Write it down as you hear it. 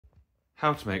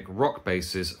how to make rock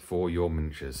bases for your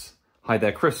miniatures. Hi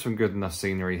there, Chris from Good Enough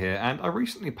Scenery here, and I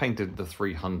recently painted the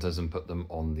 3 hunters and put them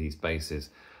on these bases.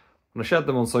 When I shared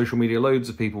them on social media, loads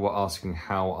of people were asking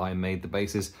how I made the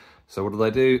bases. So what did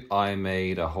I do? I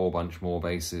made a whole bunch more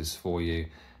bases for you,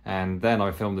 and then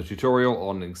I filmed a tutorial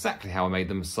on exactly how I made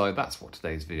them, so that's what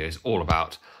today's video is all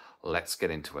about. Let's get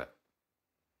into it.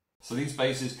 So these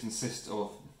bases consist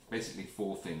of basically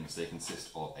 4 things. They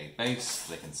consist of a base,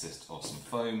 they consist of some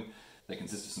foam, they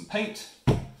consist of some paint,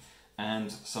 and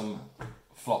some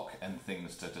flock and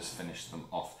things to just finish them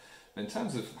off. But in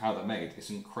terms of how they're made, it's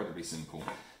incredibly simple.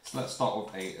 So let's start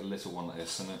with a little one like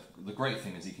this. And the great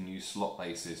thing is you can use slot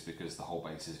bases because the whole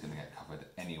base is going to get covered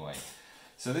anyway.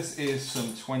 So this is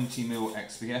some 20mm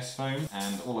XPS foam,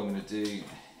 and all I'm going to do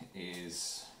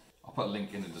is, I'll put a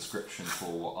link in the description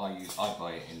for what I use. I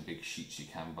buy it in big sheets, you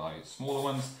can buy smaller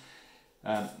ones.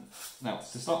 Now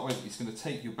to start with, you're going to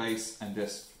take your base and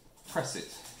just press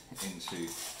it into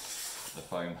the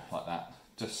foam like that,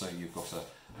 just so you've got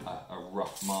a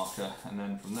rough marker, and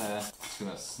then from there it's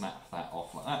going to snap that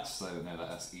off like that, so know that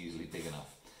that's easily big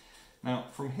enough. Now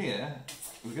from here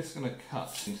we're just going to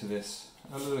cut into this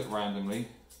a little bit randomly,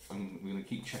 and we're going to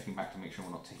keep checking back to make sure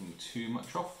we're not taking too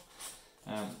much off.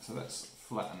 So let's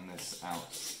flatten this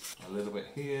out a little bit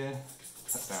here,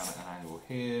 cut down at an angle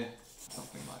here,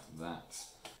 something like that.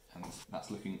 And that's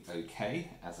looking okay,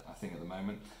 as I think at the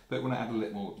moment, but we're going to add a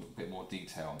little bit more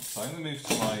detail. So I'm going to move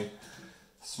to my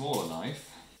smaller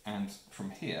knife, and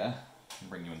from here, I'll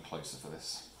bring you in closer for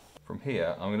this. From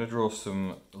here, I'm going to draw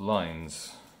some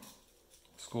lines,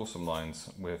 score some lines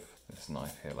with this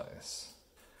knife here like this.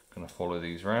 I'm going to follow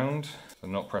these round, so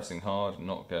not pressing hard,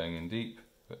 not going in deep,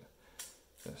 but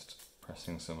just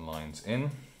pressing some lines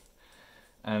in.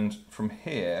 And from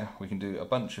here, we can do a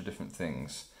bunch of different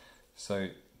things. So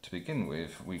to begin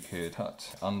with, we could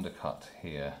undercut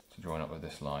here to join up with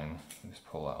this line. Just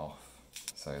pull that off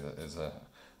so that there's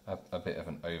a bit of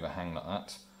an overhang like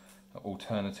that.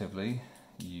 Alternatively,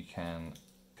 you can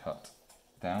cut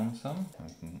down some, and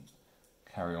we can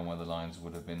carry on where the lines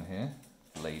would have been here.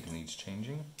 Blade needs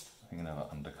changing. I think another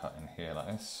undercut in here like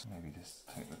this. Maybe just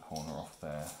take the corner off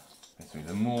there. Basically,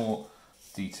 the more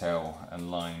detail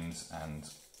and lines and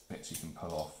bits you can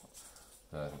pull off,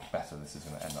 the better this is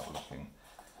going to end up looking.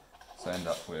 So end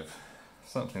up with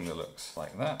something that looks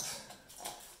like that,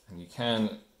 and you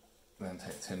can then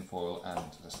take tin foil and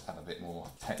just add a bit more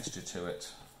texture to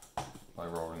it by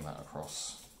rolling that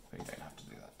across, but you don't have to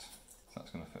do that. So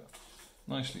that's going to fit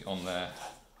nicely on there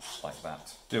like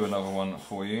that. Do another one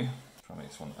for you, try to make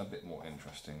this one a bit more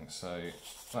interesting. So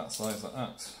that size like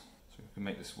that. So we can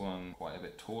make this one quite a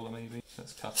bit taller maybe.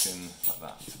 Let's cut in like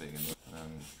that to begin with,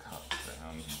 and cut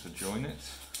down to join it.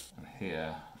 And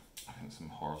here I think some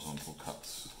horizontal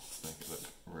cuts to make it look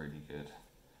really good.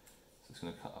 So it's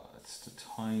going to cut just a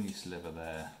tiny sliver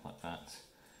there, like that.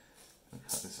 I'm going to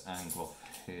cut this angle off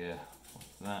here,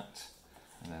 like that,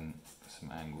 and then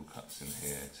some angle cuts in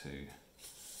here too.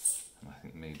 And I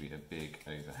think maybe a big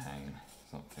overhang,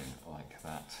 something like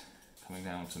that. Coming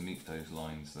down to meet those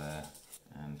lines there,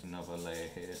 and another layer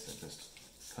here, so just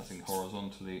cutting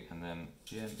horizontally and then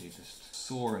gently just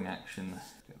sawing action,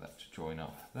 get that to join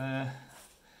up there.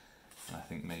 And I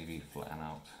think maybe flatten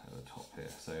out at the top here.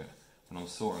 So when I'm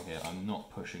sawing here, I'm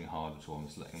not pushing hard at all. I'm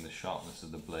just letting the sharpness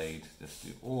of the blade just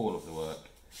do all of the work.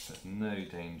 There's no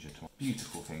danger to my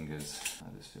beautiful fingers.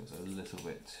 This feels a little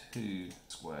bit too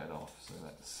squared off, so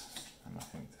let's, and I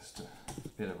think just a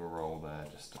bit of a roll there,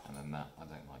 just, and then that, I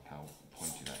don't like how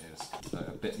pointy that is. So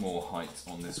a bit more height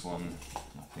on this one.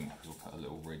 I think we'll put a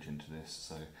little ridge into this.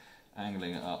 So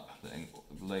angling it up, letting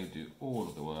the blade do all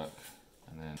of the work,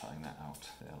 and then cutting that out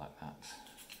there like that.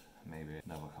 Maybe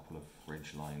another couple of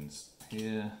ridge lines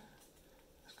here.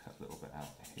 Just cut a little bit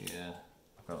out here.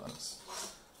 I feel that's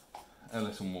a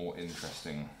little more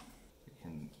interesting. You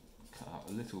can cut out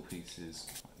little pieces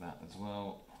like that as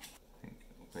well. I think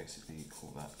we'll basically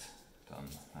call that done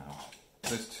now.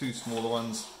 Those 2 smaller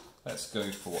ones, let's go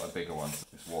for a bigger one.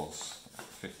 This was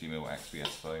 50mm XPS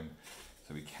foam,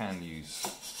 so we can use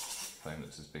foam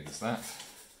that's as big as that.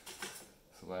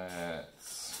 So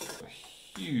that's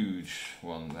a huge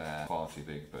one there, far too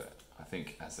big, but I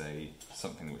think as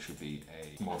something which would be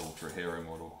a model for a hero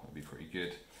model, would be pretty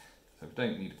good. So we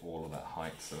don't need all of that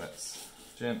height, so let's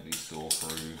gently saw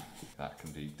through. That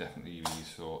can be definitely even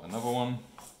used for another one.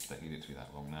 Don't need it to be that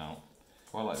long now.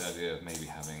 So I like the idea of maybe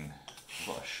having, I've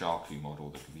got a Sharky model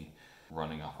that could be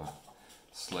running up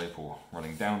a slope or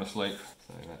running down a slope.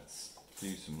 So let's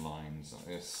do some lines like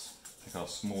this. Take our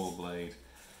small blade,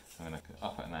 I'm going to go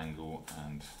up at an angle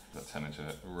and that turn into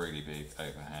a really big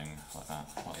overhang like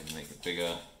that. Might even make it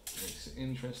bigger. makes it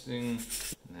interesting.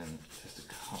 And then just a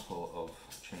couple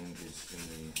of changes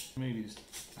in the movies.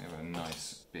 They have a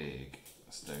nice big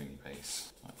stony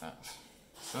base like that.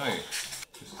 So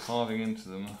just carving into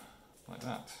them like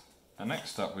that. And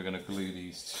next up we're going to glue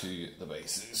these to the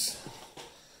bases.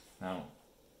 Now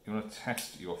you want to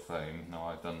test your foam. Now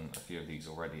I've done a few of these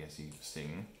already, as you've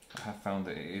seen. I have found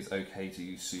that it is okay to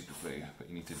use super glue, but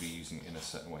you need to be using it in a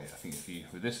certain way. I think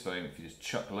with this foam, if you just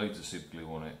chuck loads of super glue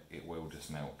on it, it will just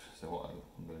melt. So what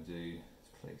I'm going to do is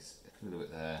place a little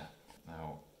bit there.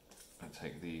 Now I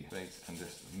take the base and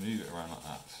just move it around like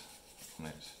that on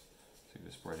it. So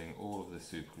we're spreading all of the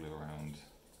super glue around,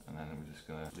 and then we're just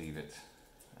going to leave it,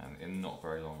 and in not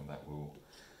very long that will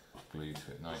glue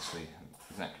to it nicely.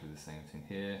 Exactly the same thing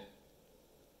here.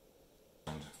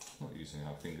 And not using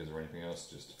our fingers or anything else,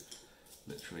 just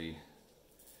literally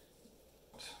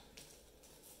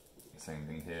the same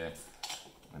thing here.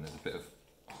 And there's a bit of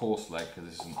horse leg because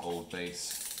this is an old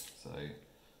base, so we'll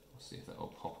see if that will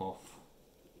pop off.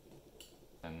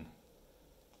 And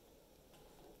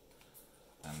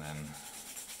then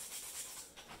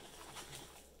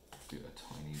do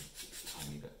a tiny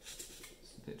bit.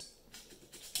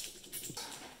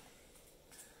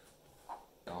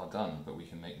 Are done, but we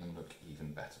can make them look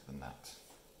even better than that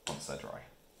once they're dry.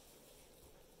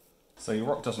 So your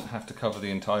rock doesn't have to cover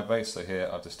the entire base. So here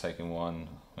I've just taken one,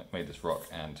 made this rock,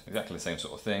 and exactly the same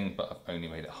sort of thing, but I've only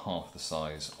made it half the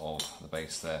size of the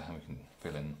base there, and we can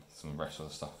fill in some of the rest of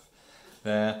the stuff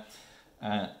there.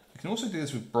 You can also do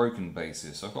this with broken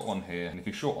bases. So I've got one here, and if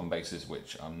you're short on bases,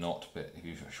 which I'm not, but if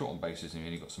you're short on bases and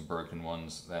you've only got some broken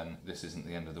ones, then this isn't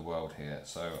the end of the world here.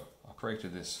 So I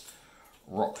created this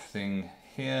rock thing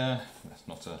here. That's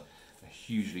not a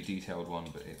hugely detailed one,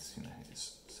 but it's, you know,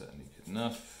 it's certainly good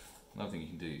enough. Another thing you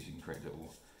can do is you can create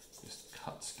little just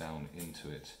cuts down into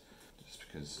it, just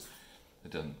because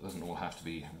it doesn't all have to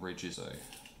be ridges. So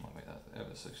I might make that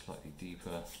ever so slightly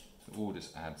deeper. It all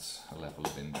just adds a level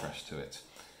of interest to it.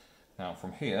 Now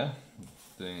from here,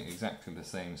 doing exactly the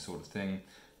same sort of thing,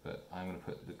 but I'm going to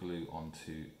put the glue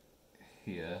onto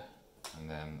here and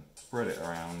then spread it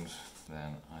around.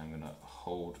 Then I'm going to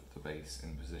hold the base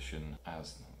in position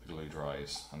as the glue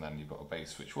dries, and then you've got a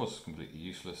base which was completely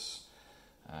useless.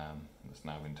 That's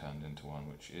now been turned into one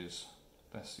which is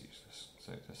less useless.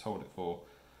 So just hold it for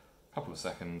a couple of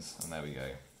seconds, and there we go.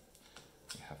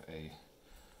 We have a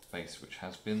base which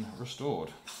has been restored.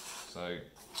 So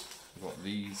we've got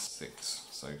these 6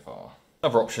 so far.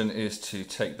 Another option is to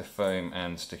take the foam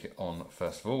and stick it on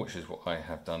first of all, which is what I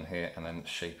have done here, and then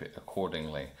shape it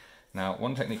accordingly. Now,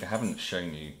 one technique I haven't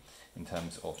shown you in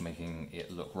terms of making it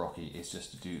look rocky is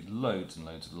just to do loads and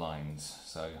loads of lines.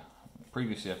 So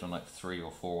previously I've done like 3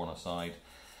 or 4 on a side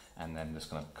and then just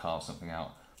kind of carve something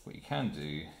out. What you can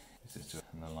do is just do it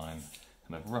in the line,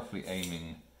 kind of roughly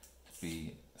aiming to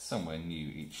be somewhere new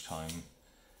each time,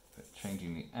 but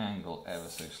changing the angle ever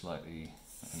so slightly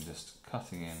and just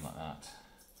cutting in like that,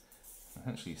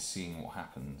 essentially seeing what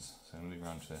happens. So I'm moving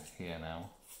around to here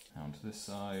now, down to this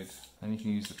side. Then you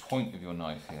can use the point of your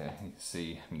knife here. You can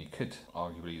see, I mean, you could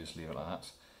arguably just leave it like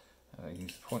that. You can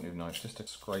use the point of your knife just to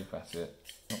scrape at it,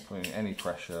 not putting any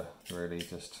pressure really,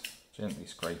 just gently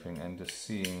scraping and just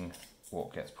seeing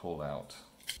what gets pulled out.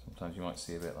 Sometimes you might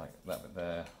see a bit like that bit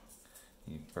there.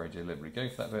 You very deliberately go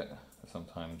for that bit, but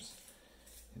sometimes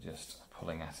you're just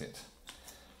pulling at it.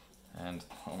 And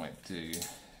what I might do is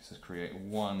just create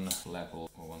one level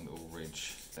or one little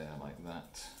ridge there like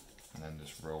that, and then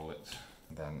just roll it.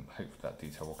 And then hopefully that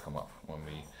detail will come up when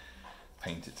we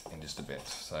paint it in just a bit.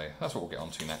 So that's what we'll get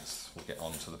onto next. We'll get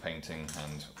onto the painting,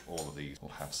 and all of these will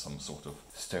have some sort of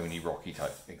stony, rocky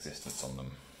type existence on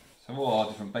them. So all our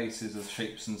different bases of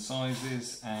shapes and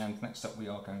sizes, and next up we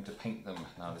are going to paint them.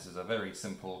 Now this is a very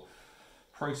simple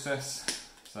process.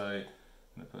 So I'm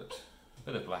going to put a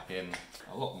bit of black in,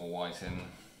 a lot more white in,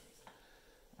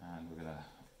 and we're going to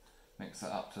mix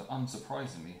that up to,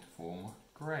 unsurprisingly, form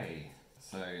grey.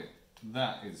 So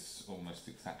that is almost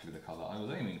exactly the colour I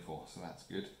was aiming for, so that's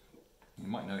good. You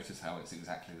might notice how it's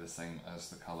exactly the same as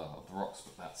the colour of the rocks,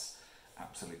 but that's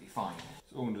absolutely fine.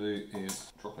 So all I'm going to do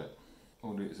is drop it.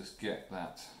 All I'm going to do is just get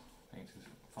that painted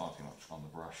far too much on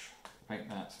the brush. Paint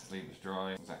that, leave it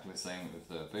dry, exactly the same with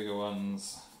the bigger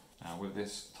ones. Now with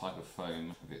this type of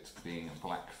foam, with it being a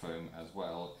black foam as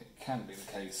well, it can be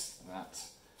the case that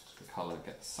the colour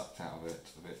gets sucked out of it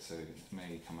a bit, so it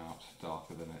may come out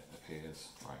darker than it appears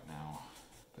right now.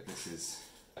 But this is,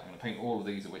 I'm going to paint all of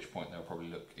these, at which point they'll probably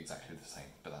look exactly the same,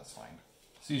 but that's fine.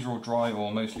 So these are all dry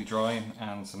or mostly dry,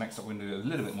 and so next up we're going to do a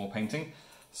little bit more painting.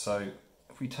 So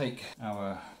if we take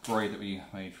our grey that we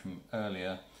made from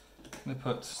earlier I'm going to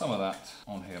put some of that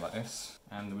on here like this,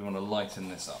 and we want to lighten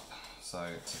this up. So,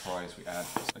 surprise, we add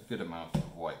a good amount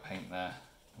of white paint there.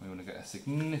 We want to get a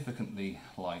significantly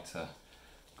lighter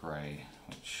grey,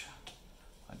 which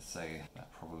I'd say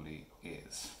that probably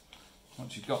is.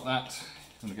 Once you've got that,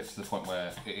 you're going to get to the point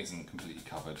where it isn't completely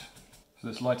covered. So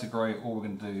this lighter grey, all we're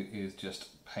going to do is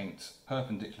just paint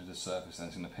perpendicular to the surface, and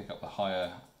it's going to pick up the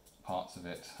higher parts of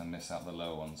it and miss out the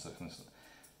lower ones. So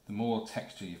the more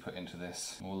texture you put into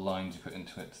this, the more lines you put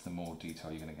into it, the more detail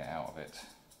you're going to get out of it.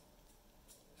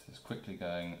 So just quickly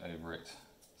going over it,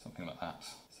 something like that.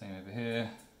 Same over here.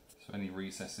 So any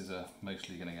recesses are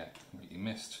mostly going to get completely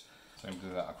missed. So I'm going to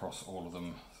do that across all of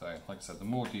them. So like I said, the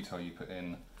more detail you put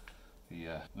in,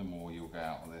 the more you'll get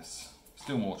out of this.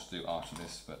 Still more to do after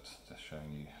this, but just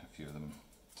showing you a few of them.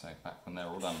 So back when they're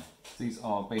all done. These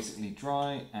are basically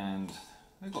dry and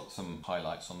they've got some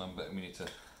highlights on them, but we need to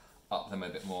up them a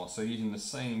bit more. So using the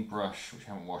same brush, which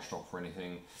I haven't washed off or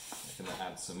anything, I'm going to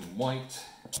add some white,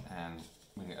 and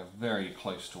we get a very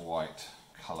close to white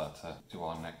colour to do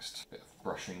our next bit of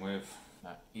brushing with.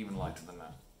 Even lighter than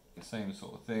that. The same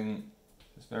sort of thing,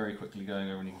 just very quickly going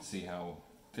over, and you can see how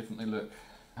different they look.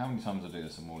 How many times I do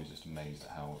this, I'm always just amazed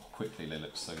at how quickly they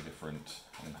look so different,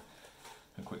 and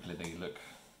how quickly they look.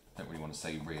 I don't really want to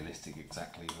say realistic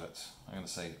exactly, but I'm going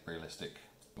to say realistic.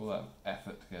 All that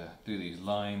effort to do these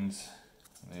lines,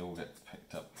 and they all get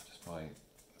picked up just by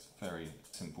this very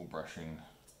simple brushing.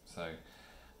 So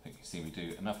I think you see me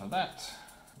do enough of that.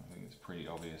 I think it's pretty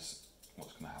obvious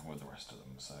what's going to happen with the rest of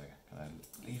them, so I'm going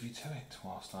to leave you to it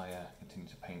whilst I continue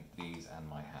to paint these and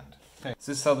my hand. Okay,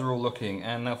 so this is how they're all looking,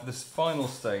 and now for this final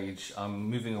stage I'm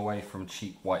moving away from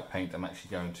cheap white paint. I'm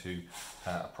actually going to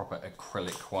a proper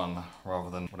acrylic one rather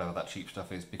than whatever that cheap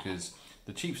stuff is, because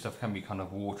the cheap stuff can be kind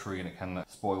of watery and it can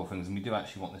spoil things, and we do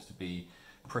actually want this to be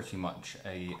pretty much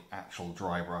a actual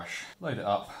dry brush. Load it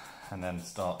up and then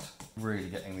start really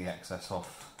getting the excess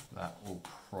off. That will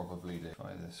probably do.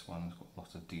 Try this one, it's got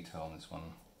lots of detail on this one.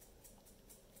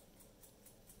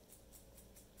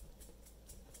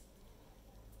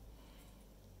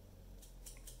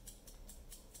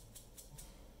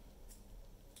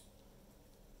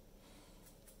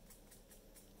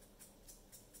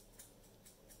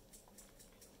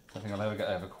 I think I'll never get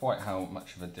over quite how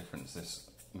much of a difference this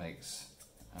makes,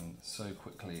 and so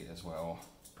quickly as well.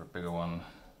 For a bigger one,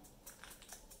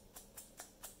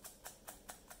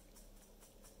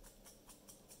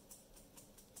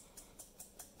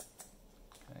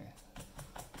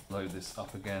 load this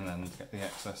up again and get the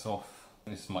excess off.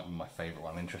 This might be my favourite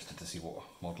one. I'm interested to see what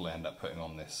model I end up putting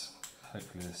on this.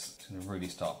 Hopefully this is going to really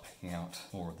start picking out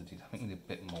more of the detail. I think we need a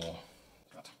bit more.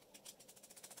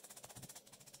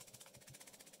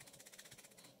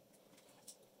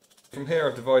 From here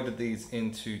I've divided these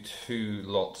into two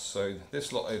lots. So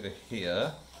this lot over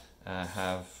here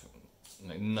have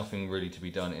nothing really to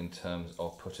be done in terms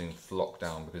of putting flock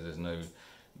down, because there's no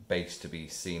base to be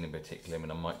seen in particular. I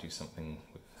mean, I might do something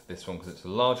with this one because it's a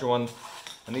larger one,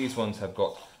 and these ones have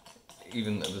got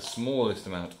even the smallest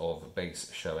amount of base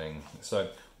showing. So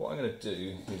what I'm going to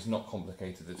do is not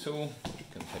complicated at all. I'm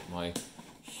going to take my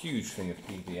huge thing of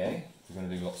PVA. If you're going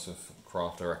to do lots of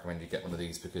craft, I recommend you get one of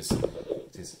these because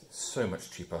it is so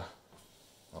much cheaper.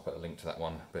 I'll put a link to that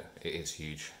one, but it is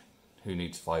huge. Who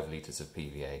needs 5 litres of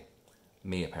PVA?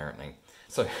 Me, apparently.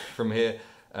 So from here,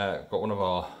 got one of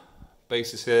our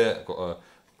bases here. I've got a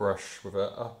brush with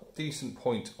a decent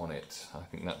point on it. I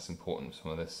think that's important,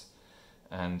 some of this.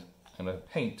 And I'm going to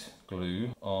paint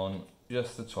glue on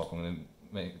just the top. I'm going to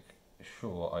make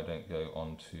sure I don't go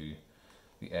onto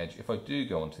the edge. If I do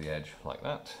go onto the edge like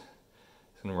that,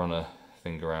 I'm going to run a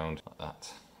finger around like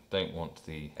that. Don't want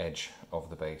the edge of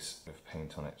the base with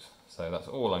paint on it. So that's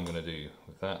all I'm going to do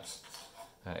with that.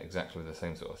 Exactly the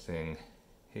same sort of thing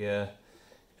here.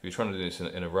 If you're trying to do this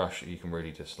in a rush, you can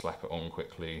really just slap it on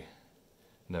quickly,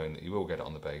 knowing that you will get it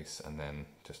on the base, and then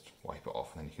just wipe it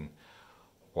off, and then you can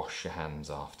wash your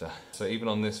hands after. So even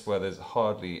on this where there's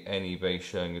hardly any base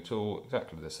showing at all,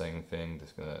 exactly the same thing.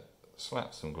 Just going to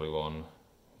slap some glue on,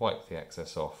 wipe the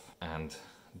excess off, and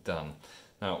done.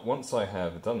 Now once I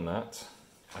have done that,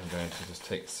 I'm going to just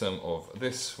take some of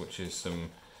this, which is some,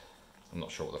 I'm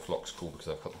not sure what the flock's called because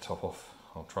I've cut the top off.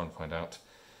 I'll try and find out.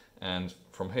 And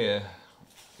from here,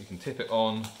 you can tip it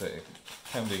on, but it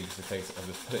can be just a case of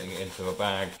just putting it into a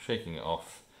bag, shaking it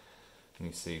off, and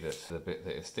you see that the bit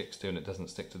that it sticks to and it doesn't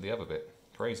stick to the other bit.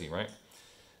 Crazy, right?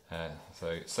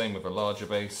 So same with a larger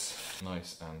base,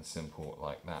 nice and simple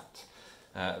like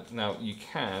that. Now you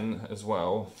can as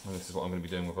well, and this is what I'm going to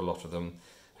be doing with a lot of them,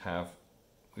 have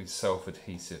these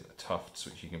self-adhesive tufts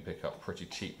which you can pick up pretty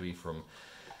cheaply from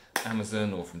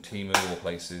Amazon or from Temu or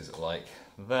places like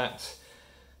that.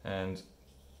 And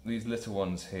these little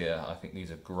ones here, I think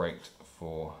these are great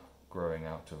for growing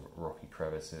out of rocky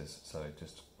crevices. So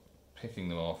just picking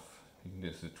them off, you can do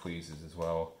this with tweezers as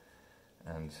well,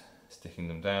 and sticking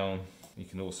them down. You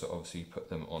can also obviously put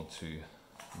them onto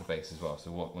the base as well.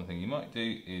 So one thing you might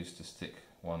do is to stick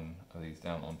one of these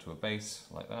down onto a base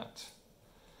like that,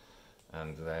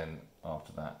 and then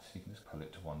after that you can just pull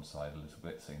it to one side a little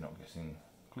bit so you're not getting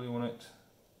glue on it.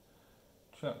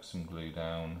 Chuck some glue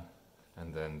down,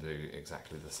 and then do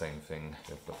exactly the same thing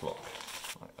with the block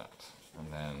like that,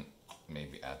 and then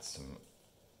maybe add some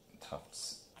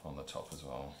tufts on the top as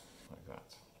well like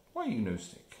that. Why you no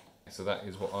stick? So that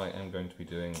is what I am going to be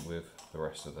doing with the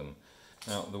rest of them.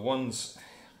 Now the ones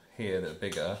here that are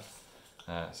bigger,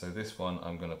 so this one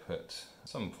I'm going to put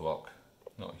some flock,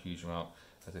 not a huge amount,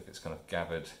 as if it's kind of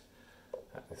gathered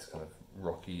at this kind of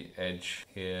rocky edge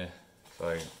here.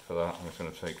 So for that I'm just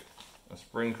going to take a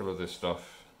sprinkle of this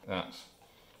stuff, that,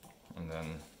 and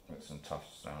then put some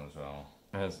tufts down as well.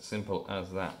 As simple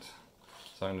as that.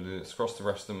 So I'm going to do this across the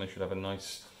rest of them. They should have a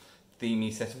nice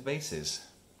themey set of bases.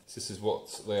 This is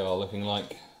what they are looking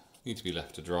like. Need to be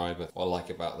left to dry, but what I like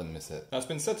about them is that, now it's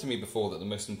been said to me before that the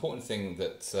most important thing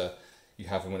that you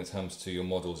have when it comes to your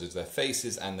models is their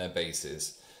faces and their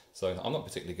bases. So I'm not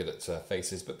particularly good at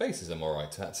faces, but bases I'm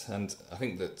alright at, and I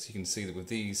think that you can see that with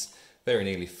these very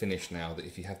nearly finished now, that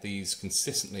if you have these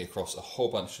consistently across a whole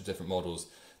bunch of different models,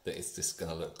 that it's just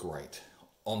going to look great.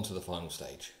 On to the final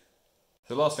stage.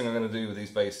 The last thing I'm going to do with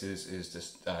these bases is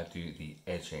just do the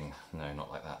edging. No,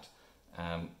 not like that.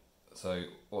 So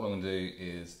what I'm going to do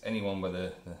is anyone where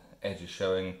the edge is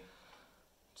showing,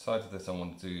 side of this I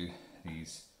want to do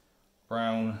these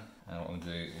brown, and what I'm going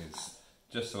to do is,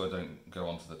 just so I don't go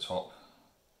onto the top,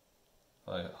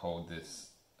 I hold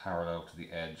this parallel to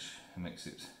the edge. It makes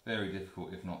it very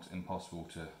difficult, if not impossible,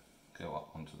 to go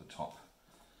up onto the top.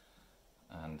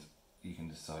 And you can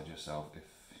decide yourself if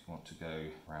you want to go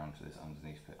around to this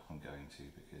underneath bit. I'm going to,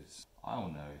 because I'll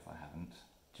know if I haven't.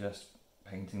 Just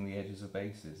painting the edges of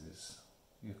bases is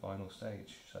your final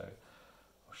stage, so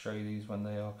I'll show you these when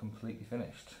they are completely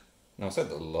finished. Now I said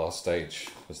that the last stage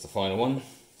was the final one.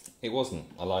 It wasn't.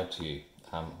 I lied to you.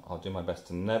 I'll do my best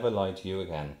to never lie to you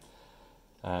again.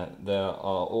 There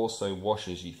are also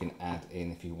washes you can add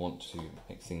in if you want to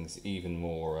make things even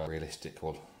more realistic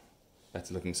or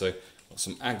better looking. So got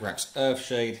some Agrax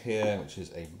Earthshade here, which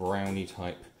is a brownie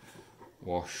type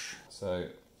wash. So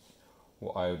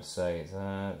what I would say is,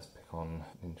 let's pick on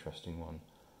an interesting one.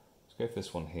 Let's go for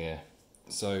this one here.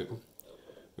 So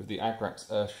with the Agrax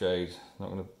Earthshade,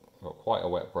 I've got quite a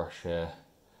wet brush here,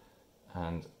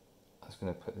 and I'm just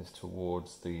going to put this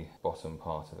towards the bottom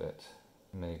part of it,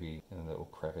 maybe in a little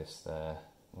crevice there.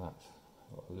 That,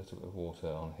 got a little bit of water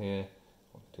on here.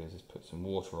 What I do is just put some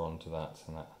water onto that,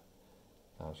 and that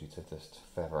allows you to just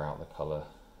feather out the colour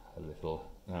a little.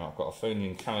 Now I've got a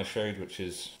Phonian Colour Shade, which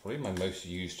is probably my most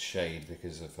used shade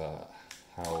because of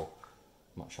how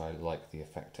much I like the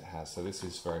effect it has. So this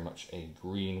is very much a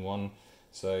green one.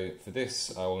 So for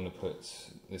this I want to put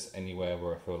this anywhere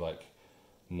where I feel like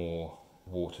more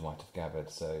water might have gathered.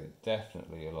 So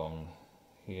definitely along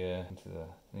here into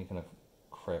any kind of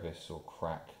crevice or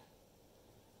crack.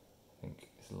 I think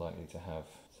it's likely to have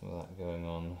some of that going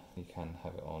on. You can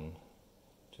have it on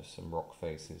just some rock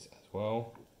faces as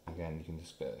well. Again, you can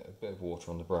just put a bit of water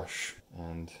on the brush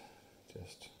and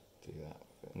just do that.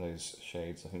 And those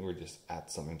shades, I think, really just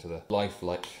add something to the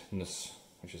lifelikeness,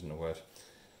 which isn't a word,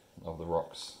 of the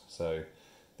rocks. So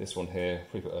this one here,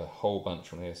 we put a whole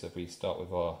bunch on here. So if we start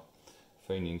with our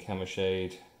Phonian Colour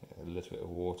Shade, a little bit of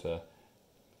water,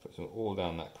 put some all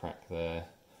down that crack there,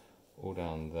 all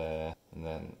down there, and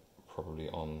then probably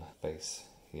on base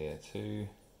here too.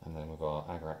 And then with our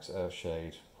Agrax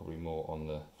Earthshade, probably more on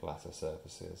the flatter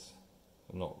surfaces.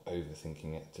 I'm not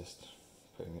overthinking it, just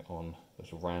putting it on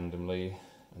just randomly.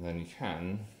 And then you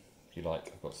can, if you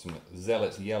like, I've got some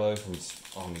Zealot Yellow from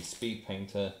Army Speed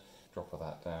Painter. Drop of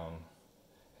that down.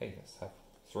 Hey, let's have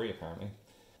 3 apparently.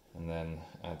 And then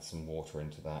add some water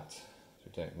into that. So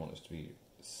we don't want this to be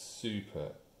super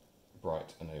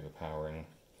bright and overpowering.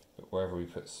 But wherever we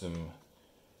put some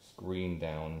green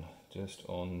down, just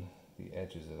on the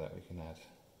edges of that, we can add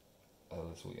a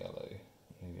little yellow,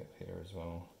 maybe up here as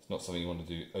well. It's not something you want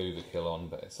to do overkill on,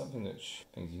 but it's something that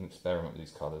you can experiment with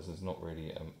these colours. There's not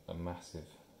really a massive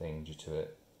danger to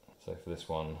it. So for this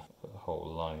one, put a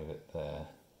whole line of it there.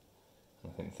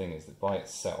 And I think the thing is that by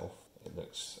itself, it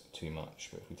looks too much,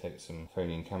 but if we take some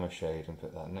Phonian Colour Shade and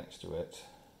put that next to it,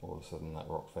 all of a sudden that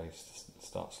rock face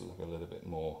starts to look a little bit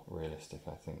more realistic,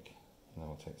 I think. And then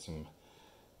we'll take some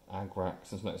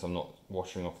Agrax, and notice I'm not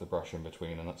washing off the brush in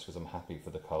between, and that's because I'm happy for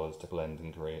the colours to blend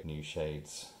and create new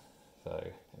shades. So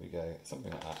there we go,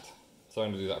 something like that. So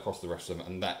I'm going to do that across the rest of them,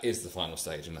 and that is the final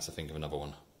stage unless I think of another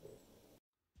one.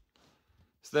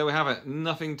 So there we have it,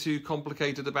 nothing too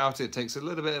complicated about it. It takes a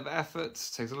little bit of effort,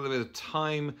 takes a little bit of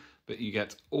time, but you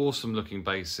get awesome looking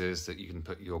bases that you can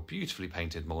put your beautifully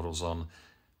painted models on,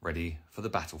 ready for the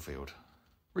battlefield.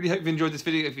 Really hope you've enjoyed this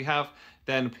video. If you have,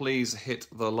 then please hit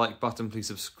the like button. Please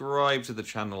subscribe to the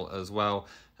channel as well.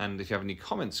 And if you have any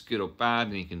comments, good or bad,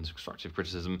 any constructive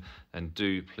criticism, then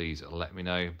do please let me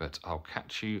know. But I'll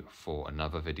catch you for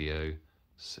another video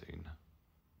soon.